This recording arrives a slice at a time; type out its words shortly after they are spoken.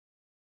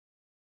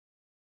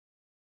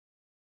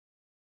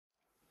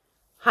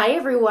Hi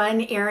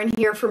everyone, Erin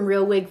here from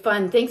Real Wig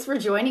Fun. Thanks for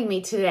joining me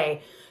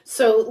today.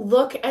 So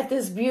look at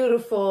this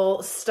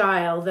beautiful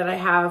style that I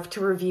have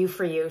to review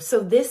for you. So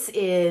this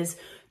is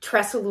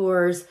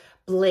TressAllure's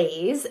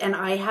Blaze, and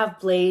I have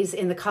Blaze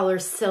in the color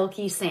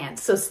Silky Sand.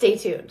 So stay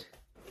tuned.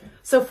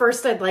 So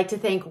first I'd like to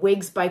thank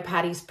Wigs by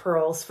Patti's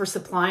Pearls for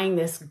supplying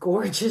this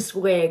gorgeous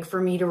wig for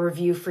me to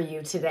review for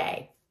you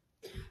today.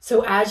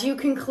 So as you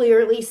can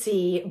clearly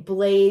see,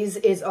 Blaze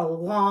is a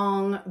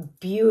long,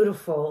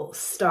 beautiful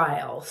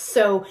style.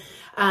 So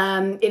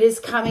it is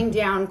coming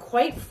down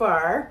quite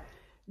far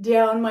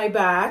down my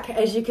back,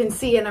 as you can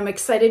see, and I'm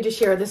excited to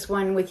share this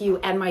one with you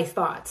and my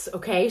thoughts,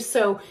 okay?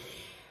 So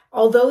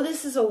although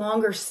this is a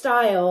longer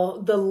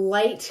style, the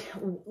light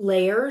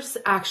layers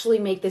actually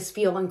make this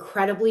feel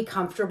incredibly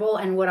comfortable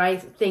and what I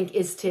think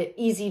is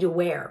easy to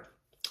wear.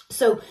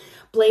 So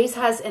Blaze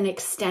has an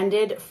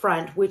extended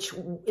front, which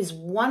is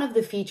one of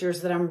the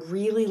features that I'm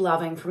really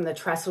loving from the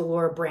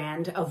TressAllure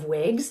brand of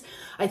wigs.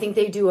 I think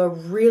they do a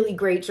really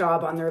great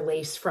job on their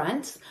lace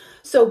fronts.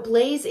 So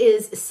Blaze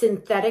is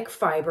synthetic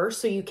fiber,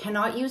 so you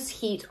cannot use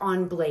heat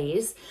on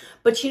Blaze.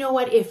 But you know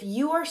what? If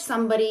you are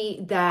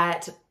somebody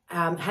that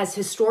has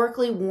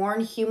historically worn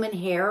human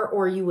hair,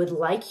 or you would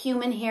like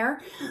human hair,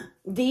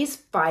 these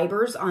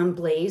fibers on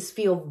Blaze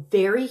feel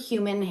very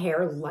human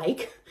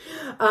hair-like.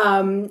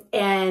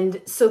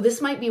 And so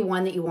this might be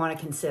one that you want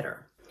to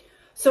consider.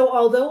 So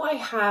although I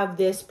have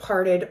this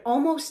parted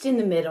almost in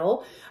the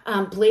middle,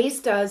 Blaze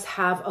does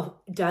have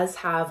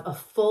a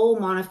full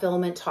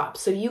monofilament top.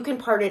 So you can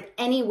part it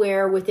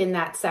anywhere within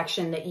that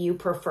section that you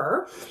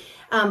prefer.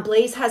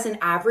 Blaze has an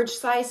average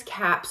size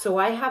cap, so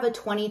I have a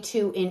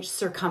 22-inch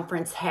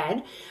circumference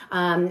head,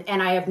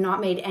 and I have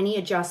not made any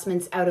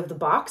adjustments out of the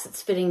box.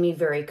 It's fitting me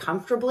very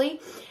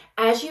comfortably.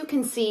 As you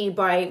can see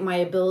by my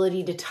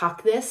ability to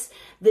tuck this,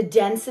 the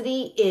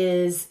density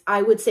is,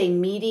 I would say,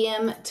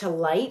 medium to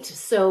light.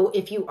 So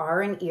if you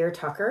are an ear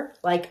tucker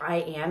like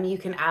I am, you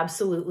can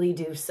absolutely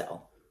do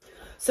so.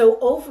 So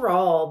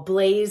overall,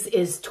 Blaze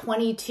is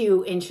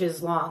 22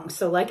 inches long.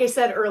 So like I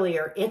said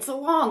earlier, it's a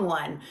long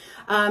one.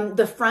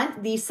 The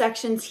front, these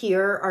sections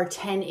here are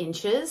 10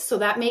 inches. So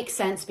that makes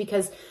sense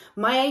because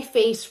my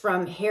face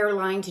from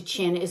hairline to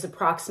chin is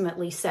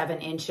approximately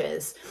 7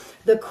 inches.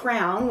 The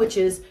crown, which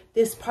is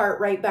this part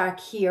right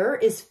back here,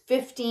 is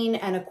 15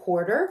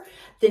 1/4.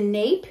 The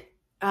nape,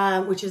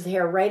 which is the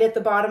hair right at the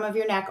bottom of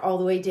your neck all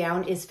the way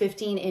down, is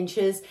 15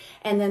 inches.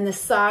 And then the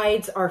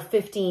sides are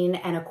 15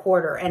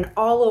 1/4. And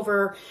all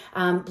over,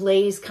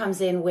 Blaze comes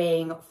in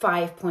weighing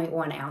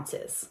 5.1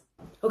 ounces.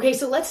 Okay,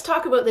 so let's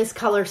talk about this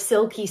color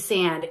Silky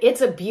Sand.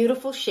 It's a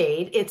beautiful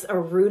shade. It's a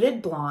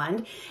rooted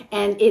blonde,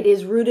 and it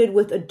is rooted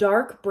with a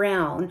dark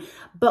brown.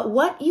 But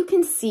what you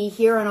can see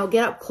here, and I'll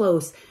get up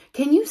close,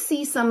 can you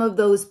see some of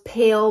those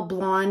pale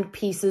blonde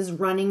pieces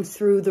running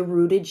through the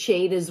rooted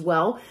shade as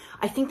well?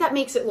 I think that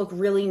makes it look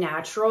really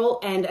natural,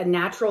 and a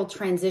natural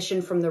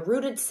transition from the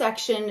rooted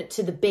section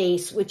to the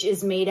base, which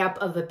is made up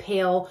of a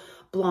pale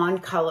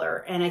blonde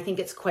color, and I think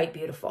it's quite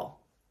beautiful.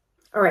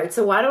 All right,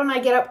 so why don't I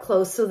get up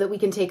close so that we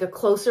can take a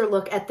closer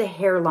look at the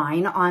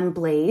hairline on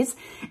Blaze.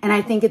 And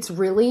I think it's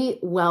really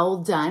well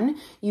done.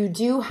 You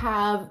do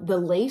have the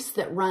lace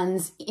that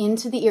runs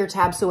into the ear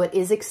tab, so it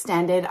is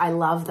extended. I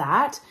love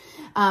that.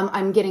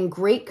 I'm getting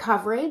great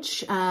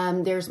coverage.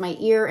 There's my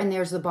ear and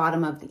there's the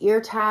bottom of the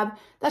ear tab.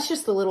 That's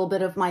just a little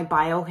bit of my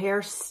bio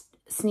hair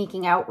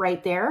sneaking out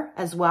right there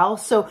as well.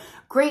 So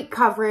great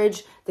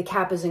coverage. The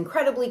cap is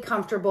incredibly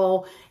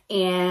comfortable,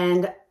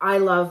 and I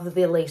love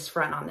the lace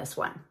front on this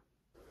one.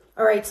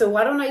 All right, so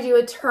why don't I do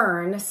a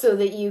turn so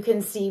that you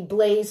can see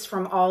Blaze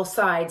from all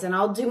sides, and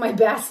I'll do my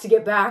best to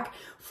get back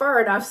far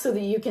enough so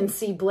that you can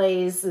see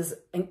Blaze's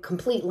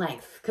complete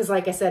length, because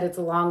like I said, it's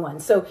a long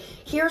one. So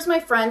here's my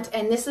front,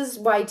 and this is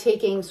by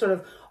taking sort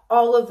of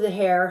all of the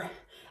hair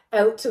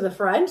out to the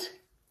front.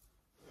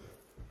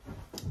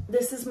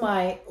 This is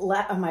my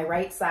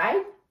right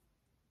side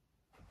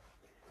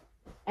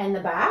and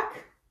the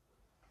back.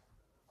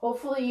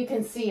 Hopefully you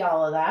can see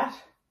all of that.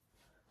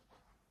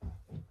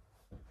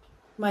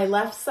 My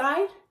left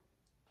side,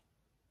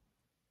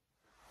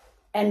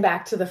 and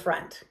back to the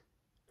front.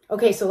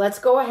 Okay, so let's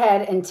go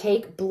ahead and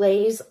take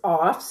Blaze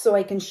off so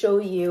I can show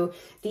you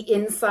the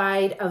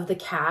inside of the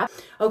cap.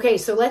 Okay,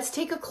 so let's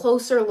take a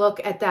closer look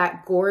at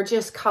that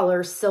gorgeous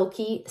color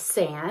Silky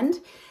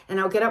Sand, and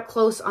I'll get up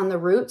close on the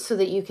root so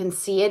that you can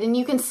see it, and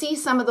you can see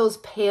some of those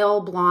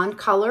pale blonde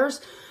colors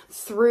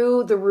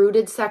through the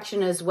rooted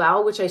section as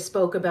well, which I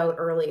spoke about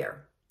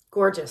earlier.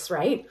 Gorgeous,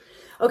 right?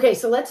 Okay,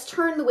 so let's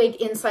turn the wig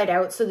inside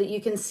out so that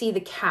you can see the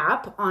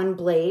cap on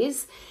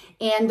Blaze.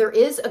 And there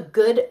is a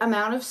good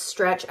amount of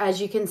stretch,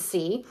 as you can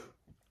see.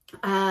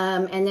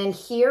 And then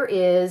here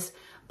is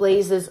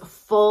Blaze's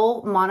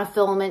full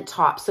monofilament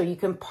top. So you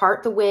can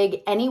part the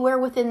wig anywhere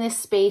within this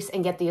space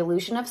and get the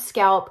illusion of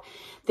scalp.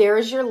 There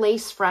is your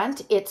lace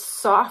front. It's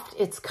soft,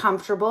 it's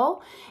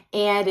comfortable,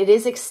 and it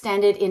is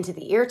extended into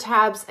the ear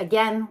tabs.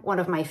 Again, one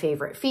of my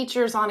favorite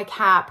features on a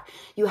cap.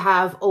 You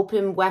have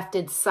open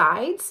wefted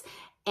sides,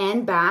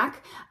 and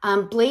back.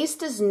 Blaze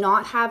does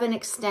not have an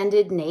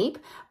extended nape,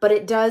 but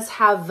it does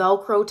have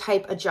Velcro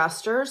type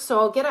adjusters. So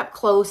I'll get up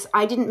close.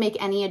 I didn't make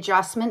any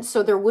adjustments,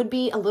 so there would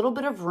be a little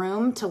bit of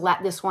room to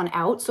let this one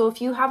out. So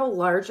if you have a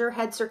larger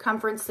head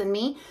circumference than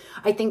me,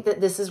 I think that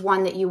this is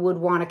one that you would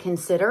want to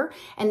consider.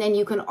 And then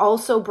you can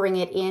also bring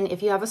it in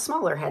if you have a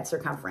smaller head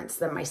circumference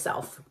than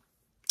myself.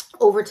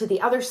 Over to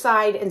the other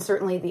side, and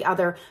certainly the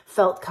other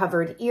felt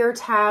covered ear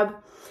tab.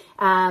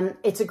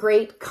 It's a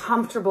great,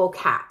 comfortable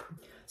cap.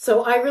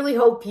 So I really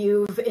hope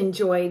you've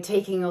enjoyed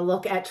taking a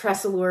look at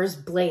TressAllure's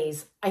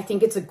Blaze. I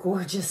think it's a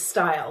gorgeous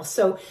style.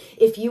 So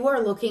if you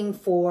are looking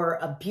for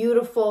a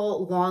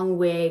beautiful long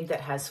wig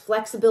that has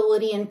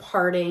flexibility in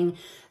parting,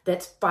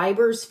 that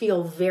fibers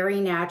feel very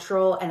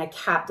natural, and a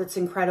cap that's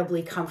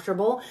incredibly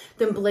comfortable,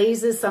 then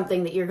Blaze is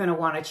something that you're going to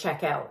want to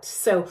check out.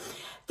 So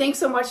thanks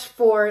so much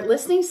for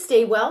listening.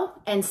 Stay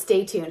well and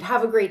stay tuned.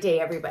 Have a great day,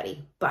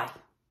 everybody. Bye.